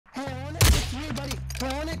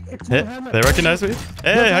Hey, they recognize me?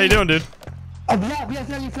 Hey, how you doing, dude? We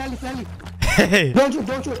are friendly. Hey. Don't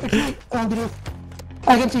shoot. It's me on the roof.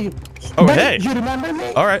 I can see you. Oh, but hey. You remember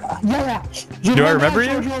me? All right. Yeah. Do I remember I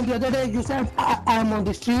told you? you the other day, you said I'm on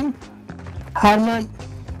the stream. Herman.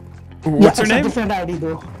 What's your name? It's a different ID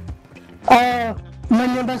though. My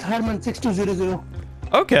name is Herman6200.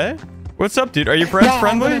 Okay. What's up, dude? Are your friends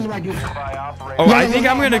friendly? Oh, I think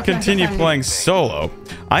I'm going to continue playing solo.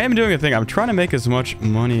 I am doing a thing. I'm trying to make as much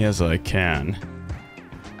money as I can.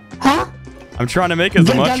 Huh? I'm trying to make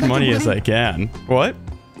as much money as I can. What?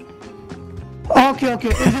 Okay.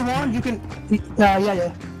 If you want, you can.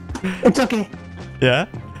 Yeah. It's okay. Yeah?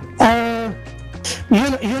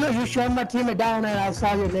 You showed my teammate down and I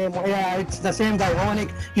saw your name. Yeah, it's the same guy,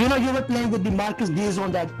 Onik. You were playing with the Marcus Dees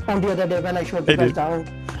on the other day when I showed the guys down.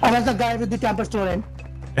 I was the guy with the temper store.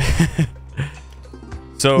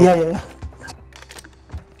 So, yeah.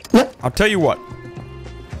 I'll tell you what.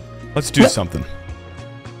 Let's do something.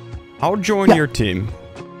 I'll join your team,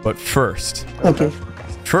 but first. Okay.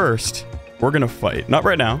 First, we're gonna fight. Not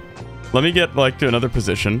right now. Let me get to another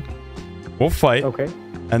position. We'll fight. Okay.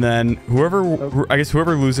 And then whoever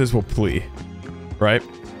loses will plea, right?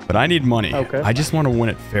 But I need money. Okay. I just want to win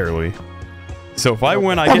it fairly. So if I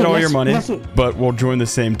win, I get all your money, but we'll join the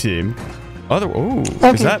same team.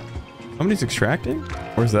 Is that somebody's extracting,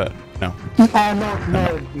 or is that no?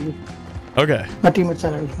 No. Okay. My teammates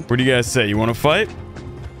are. What do you guys say? You want to fight?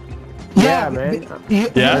 Yeah, man.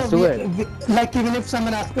 Let's do it. Even if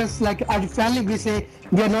someone asks us, are you friendly? We say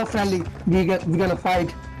we are not friendly. We're gonna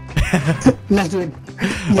fight. Let's do it.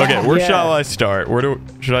 Yeah. Okay, where shall I start?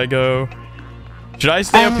 Should I go? Should I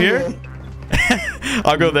stay up here?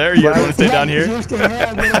 I'll go there. You guys want to stay down here? You stay here,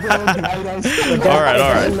 I'm gonna go behind us. All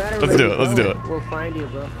right. Let's do it. We'll find you,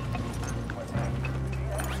 bro.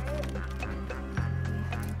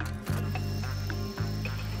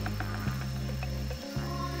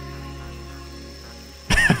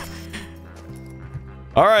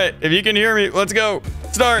 All right, if you can hear me, let's go.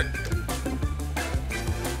 Start.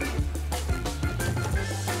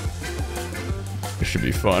 This should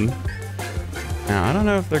be fun. Now, I don't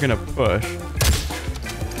know if they're gonna push.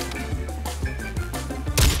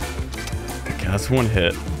 Okay, that's one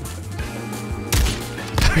hit.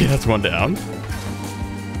 Okay, that's one down.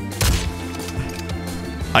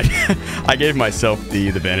 I gave myself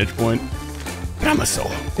the vantage point, but I'm a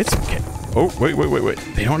solo. It's okay. Oh, wait.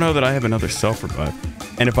 They don't know that I have another self-revive.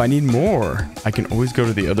 And if I need more, I can always go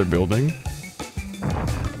to the other building.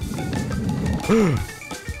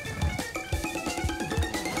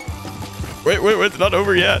 Wait, it's not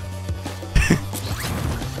over yet.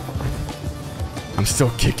 I'm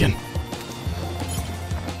still kicking.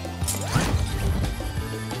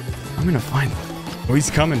 I'm gonna find him. Oh,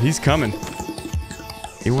 he's coming.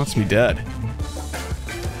 He wants me dead.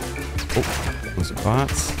 Oh, those are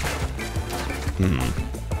bots.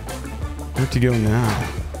 Where to go now?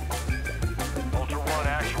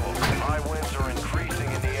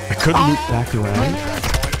 I could loop back around.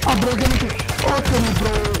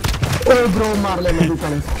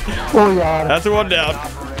 That's a one down.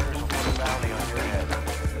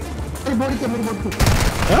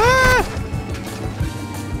 Ah!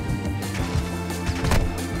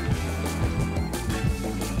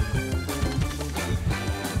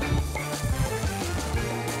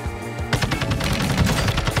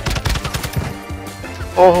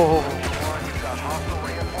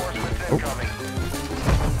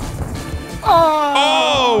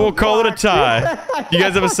 Oh, we'll call it a tie. You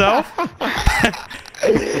guys have a self?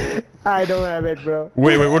 I don't have it, bro.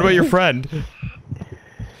 Wait, what about your friend?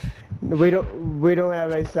 We don't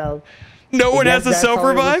have a self. No one has a self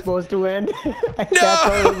revive? Supposed to win.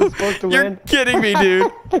 No! You're kidding me,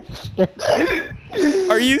 dude.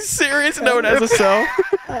 Are you serious? No one has a self?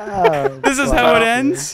 This is how it ends?